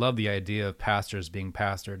out. So I love the idea of pastors being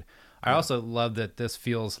pastored. I also love that this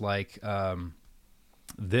feels like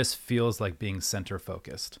being center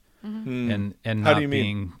focused and not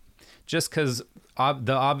being just because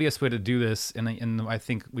the obvious way to do this, and I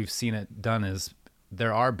think we've seen it done, is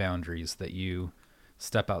there are boundaries that you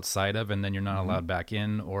step outside of, and then you're not allowed back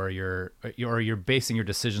in, or you're basing your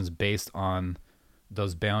decisions based on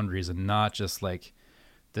those boundaries, and not just like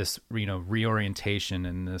this reorientation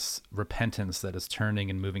and this repentance that is turning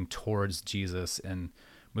and moving towards Jesus and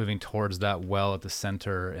moving towards that well at the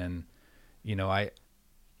center. And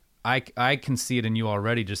I can see it in you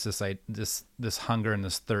already, just this hunger and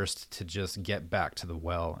this thirst to just get back to the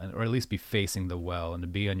well, or at least be facing the well and to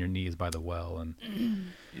be on your knees by the well. And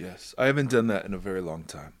yes, I haven't done that in a very long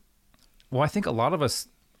time. Well, I think a lot of us,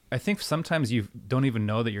 sometimes you don't even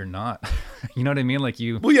know that you're not. You know what I mean? Like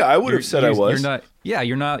you. Well, yeah, I would have said I was. You're not. Yeah,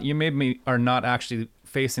 you're not. You maybe are not actually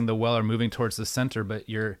facing the well or moving towards the center, but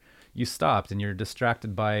you stopped and you're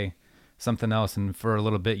distracted by something else, and for a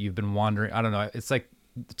little bit you've been wandering. I don't know. It's like,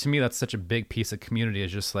 to me, that's such a big piece of community,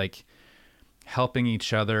 is just like helping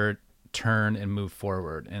each other turn and move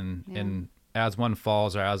forward. And as one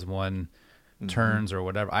falls or as one turns or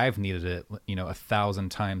whatever, I've needed it, 1,000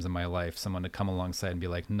 times in my life, someone to come alongside and be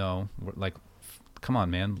like, no, like, come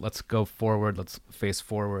on, man, let's go forward. Let's face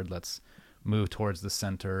forward. Let's move towards the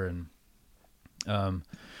center. And,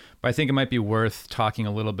 but I think it might be worth talking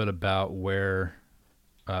a little bit about where,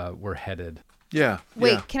 we're headed. Yeah.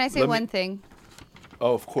 Wait, can I say one thing?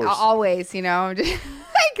 Oh, of course. Always, I'm just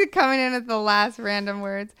like coming in at the last random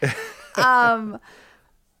words. I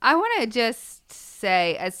want to just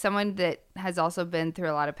say, as someone that has also been through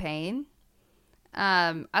a lot of pain,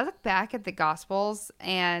 I look back at the Gospels,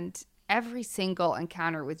 and every single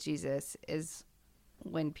encounter with Jesus is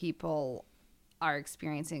when people are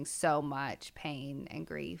experiencing so much pain and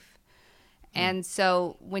grief. And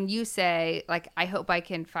so when you say, like, I hope I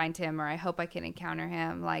can find him, or I hope I can encounter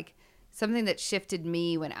him, like, something that shifted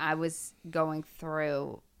me when I was going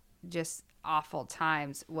through just awful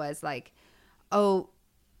times was like, oh,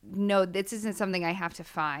 no, this isn't something I have to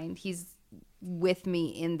find. He's with me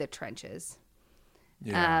in the trenches.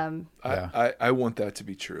 Yeah. I want that to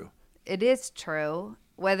be true. It is true.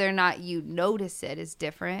 Whether or not you notice it is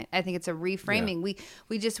different. I think it's a reframing.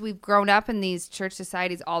 Yeah. We've grown up in these church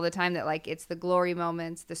societies all the time that, like, it's the glory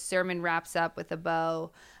moments, the sermon wraps up with a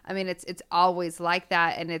bow. I mean, it's always like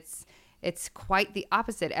that, and it's quite the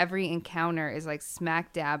opposite. Every encounter is like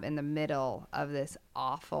smack dab in the middle of this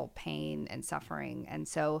awful pain and suffering. And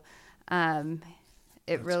so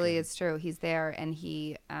it really is true. He's there, and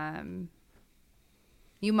he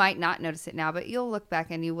you might not notice it now, but you'll look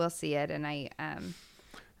back and you will see it. And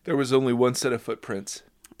there was only one set of footprints.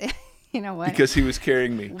 You know what? Because he was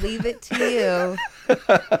carrying me. Leave it to you.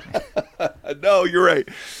 No, you're right.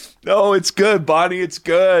 No, it's good, Bonnie. It's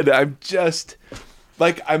good. I'm just...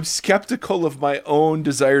 like I'm skeptical of my own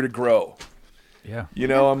desire to grow. Yeah. You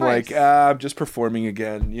know, Of I'm like, course. I'm just performing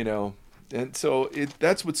again, you know. And so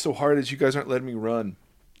that's what's so hard is you guys aren't letting me run.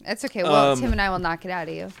 That's okay. Well, Tim and I will knock it out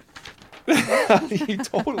of you. He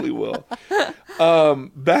totally will.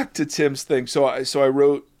 Back to Tim's thing. So I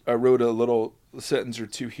wrote a little sentence or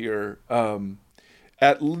two here.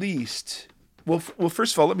 At least, well,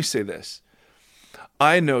 first of all, let me say this.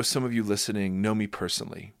 I know some of you listening know me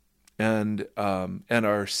personally, and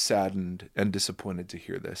are saddened and disappointed to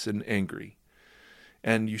hear this, and angry,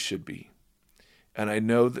 and you should be. And I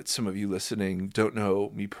know that some of you listening don't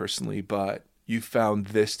know me personally, but you found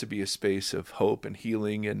this to be a space of hope and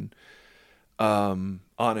healing and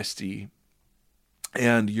honesty,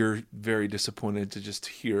 and you're very disappointed to just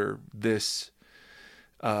hear this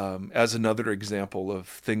as another example of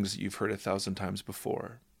things that you've heard 1,000 times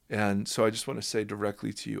before. And so I just want to say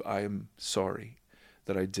directly to you, I am sorry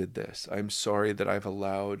that I did this. I'm sorry that I've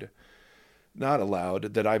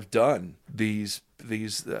that I've done these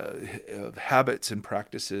habits and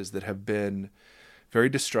practices that have been very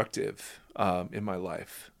destructive in my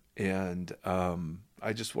life. And I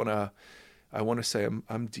want to say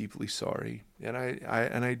I'm deeply sorry, and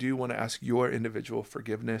I do want to ask your individual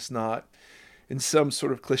forgiveness, not in some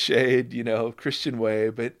sort of cliched, Christian way,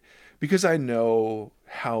 but because I know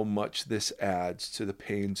how much this adds to the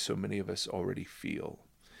pain so many of us already feel,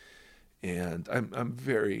 and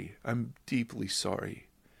I'm deeply sorry.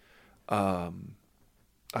 I'm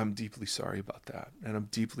deeply sorry about that, and I'm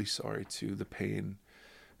deeply sorry to the pain,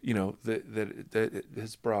 that it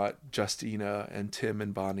has brought Justina and Tim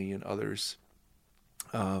and Bonnie and others.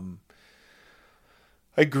 I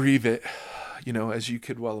grieve it, as you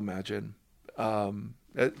could well imagine.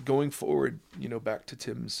 Going forward, back to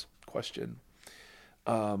Tim's question.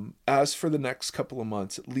 As for the next couple of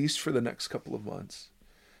months, at least for the next couple of months,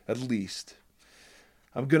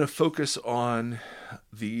 I'm going to focus on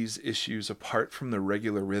these issues apart from the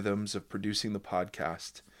regular rhythms of producing the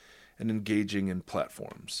podcast and engaging in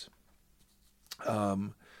platforms.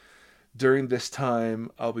 During this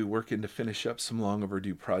time, I'll be working to finish up some long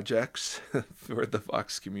overdue projects for the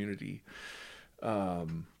Vox community.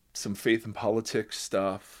 Some faith and politics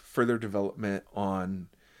stuff, further development on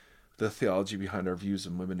the theology behind our views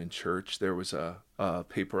on women in church. There was a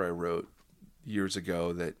paper I wrote years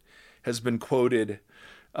ago that has been quoted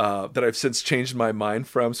that I've since changed my mind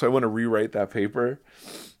from. So I want to rewrite that paper.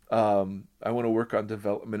 I want to work on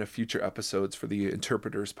development of future episodes for the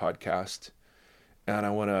Interpreters podcast. And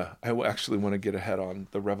I actually want to get ahead on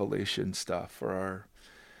the Revelation stuff for our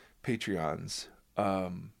Patreons.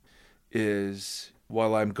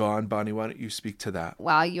 While I'm gone, Bonnie, why don't you speak to that?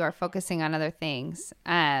 While you are focusing on other things.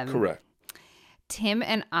 Correct. Tim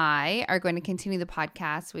and I are going to continue the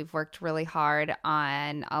podcast. We've worked really hard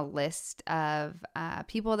on a list of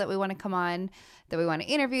people that we want to come on, that we want to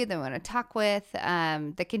interview, that we want to talk with,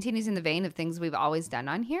 that continues in the vein of things we've always done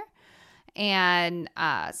on here. And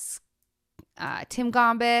Tim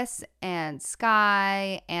Gombis and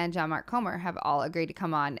Sky and John Mark Comer have all agreed to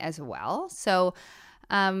come on as well. So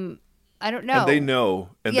I don't know. And they know.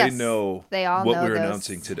 And yes, they know they all what know we're those.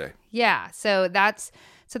 announcing today. Yeah. So that's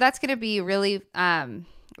going to be really,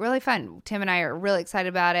 really fun. Tim and I are really excited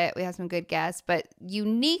about it. We have some good guests, but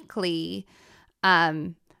uniquely,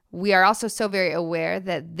 we are also so very aware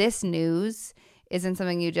that this news isn't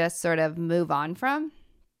something you just sort of move on from.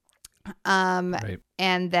 Right.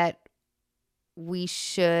 And that we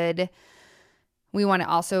want to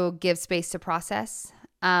also give space to process.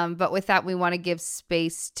 But with that, we want to give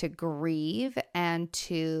space to grieve and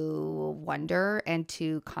to wonder and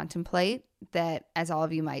to contemplate, that as all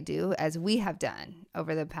of you might do, as we have done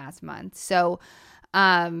over the past month. So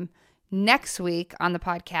next week on the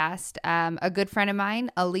podcast, a good friend of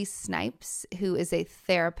mine, Elise Snipes, who is a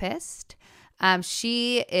therapist.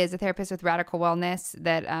 She is a therapist with Radical Wellness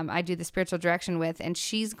that I do the spiritual direction with, and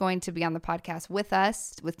she's going to be on the podcast with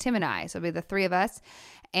us, with Tim and I. So it'll be the three of us,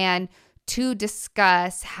 and to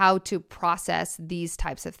discuss how to process these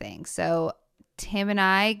types of things. So Tim and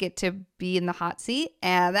I get to be in the hot seat,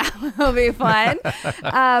 and that will be fun.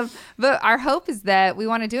 But our hope is that we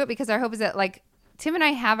want to do it because our hope is that, like, Tim and I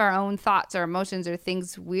have our own thoughts or emotions or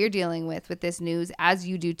things we're dealing with this news, as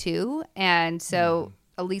you do too. And so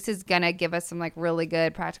Elise is going to give us some like really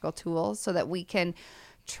good practical tools so that we can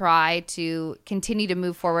try to continue to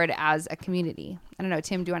move forward as a community. I don't know,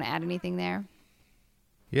 Tim, do you want to add anything there?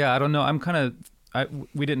 Yeah, I don't know.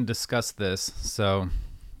 We didn't discuss this, so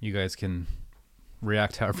you guys can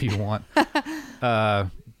react however you want.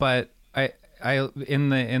 But I in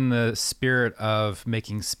the spirit of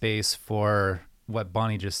making space for what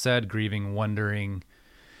Bonnie just said, grieving, wondering,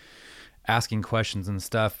 asking questions and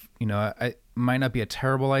stuff, it might not be a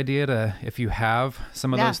terrible idea to, if you have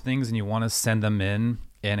some of those things and you want to send them in,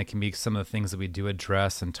 and it can be some of the things that we do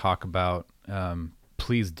address and talk about,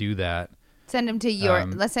 please do that. Send them to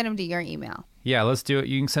let's send them to your email. Yeah, let's do it.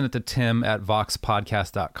 You can send it to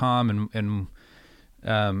tim@voxpodcast.com, and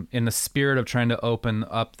in the spirit of trying to open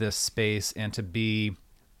up this space and to be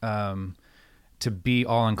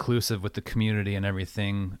all inclusive with the community and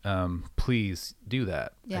everything, please do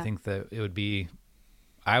that. Yeah. I think that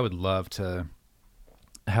I would love to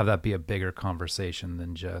have that be a bigger conversation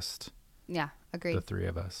than just agreed. The three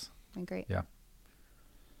of us. Agreed. Yeah.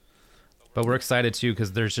 But we're excited too,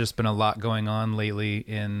 because there's just been a lot going on lately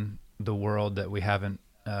in the world that we haven't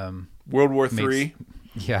World War III.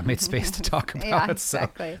 Made space to talk about. Yeah,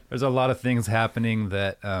 exactly. So there's a lot of things happening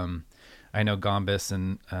that I know Gombis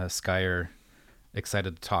and Sky are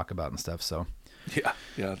excited to talk about and stuff. So yeah,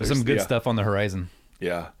 there's some good stuff on the horizon.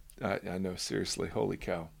 Yeah, I know. Seriously, holy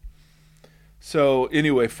cow. So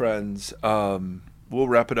anyway, friends, we'll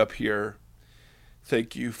wrap it up here.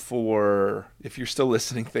 Thank you if you're still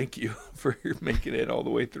listening, thank you for making it all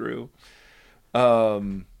the way through.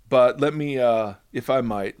 But let me, if I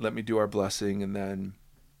might, let me do our blessing, and then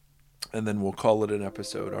we'll call it an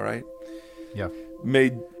episode. All right. Yeah.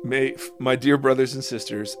 May my dear brothers and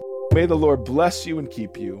sisters, may the Lord bless you and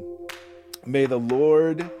keep you. May the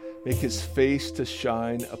Lord make his face to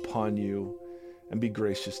shine upon you and be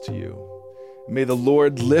gracious to you. May the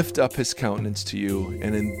Lord lift up his countenance to you,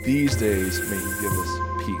 and in these days may he give us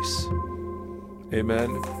peace.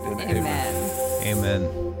 Amen and amen. Amen.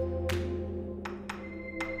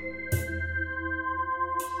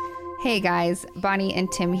 Hey guys, Bonnie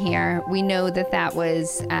and Tim here. We know that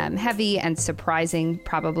was heavy and surprising,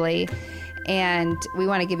 probably. And we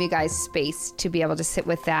want to give you guys space to be able to sit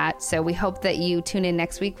with that. So we hope that you tune in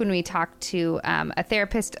next week when we talk to a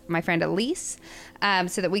therapist, my friend Elise,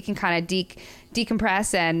 so that we can kind of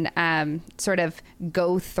decompress and sort of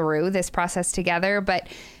go through this process together. But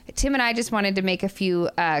Tim and I just wanted to make a few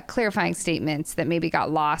clarifying statements that maybe got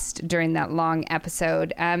lost during that long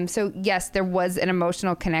episode. So yes, there was an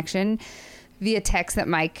emotional connection via text that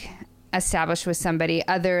Mike established with somebody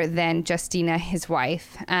other than Justina, his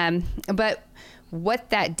wife. But what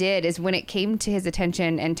that did is, when it came to his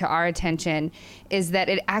attention and to our attention, is that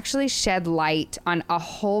it actually shed light on a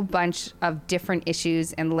whole bunch of different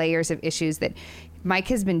issues and layers of issues that Mike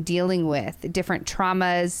has been dealing with, different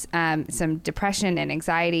traumas, some depression and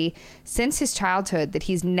anxiety since his childhood that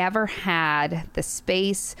he's never had the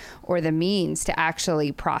space or the means to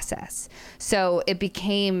actually process. So it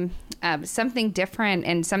became something different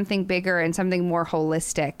and something bigger and something more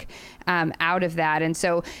holistic out of that. And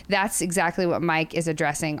so that's exactly what Mike is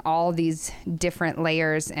addressing, all these different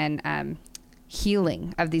layers and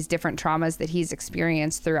healing of these different traumas that he's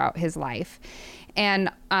experienced throughout his life.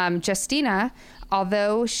 And Justina,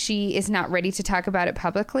 although she is not ready to talk about it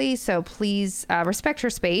publicly, so please respect her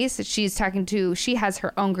space. She has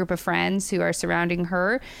her own group of friends who are surrounding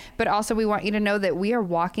her, but also we want you to know that we are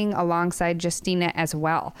walking alongside Justina as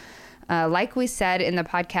well. Like we said in the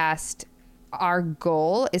podcast, our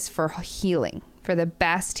goal is for healing, for the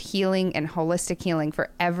best healing and holistic healing for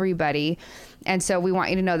everybody. And so we want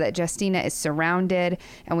you to know that Justina is surrounded,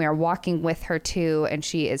 and we are walking with her too. And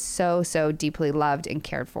she is so, so deeply loved and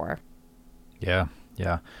cared for. Yeah.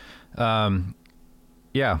 And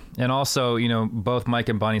also, both Mike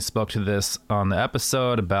and Bonnie spoke to this on the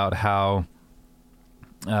episode about how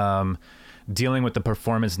dealing with the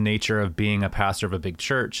performance nature of being a pastor of a big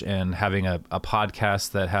church and having a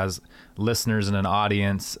podcast that has listeners and an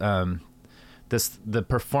audience, the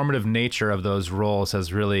performative nature of those roles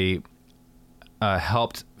has really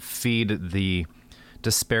helped feed the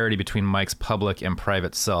disparity between Mike's public and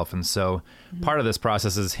private self. And so part of this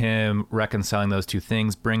process is him reconciling those two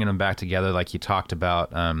things, bringing them back together like he talked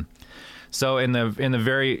about. So in the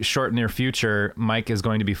very short near future, Mike is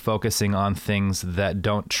going to be focusing on things that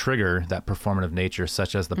don't trigger that performative nature,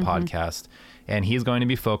 such as the podcast. And he's going to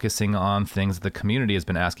be focusing on things the community has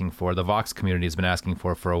been asking for, the Vox community has been asking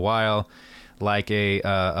for a while, like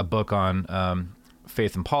a book on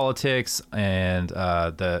faith and politics, and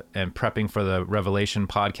prepping for the Revelation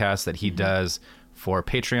podcast that he does for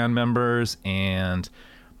Patreon members, and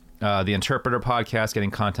the Interpreter podcast,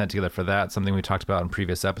 getting content together for that, something we talked about in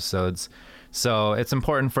previous episodes. So it's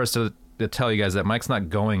important for us to tell you guys that Mike's not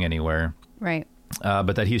going anywhere, right?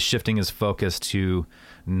 But that he's shifting his focus to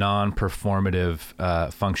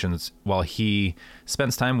non-performative functions while he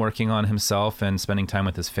spends time working on himself and spending time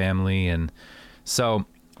with his family. And so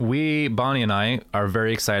Bonnie and I are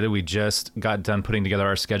very excited. We just got done putting together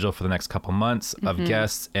our schedule for the next couple months of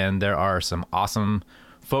guests, and there are some awesome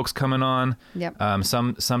folks coming on. Yep.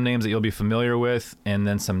 Some names that you'll be familiar with, and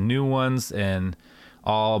then some new ones, and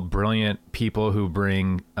all brilliant people who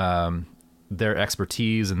bring their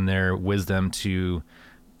expertise and their wisdom to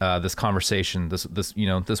this conversation.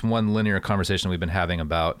 This one linear conversation we've been having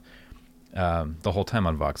about the whole time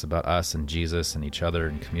on Vox, about us and Jesus and each other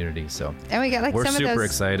and community. So and we got like we're some of super those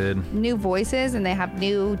excited. new voices, and they have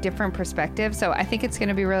new different perspectives. So I think it's going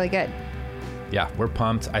to be really good. Yeah, we're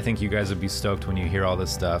pumped. I think you guys would be stoked when you hear all this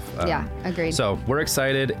stuff. Yeah, agreed. So we're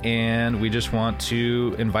excited, and we just want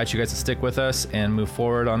to invite you guys to stick with us and move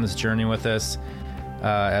forward on this journey with us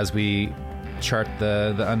as we chart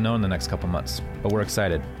the unknown the next couple months. But we're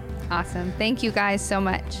excited. Awesome. Thank you guys so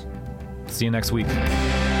much. See you next week.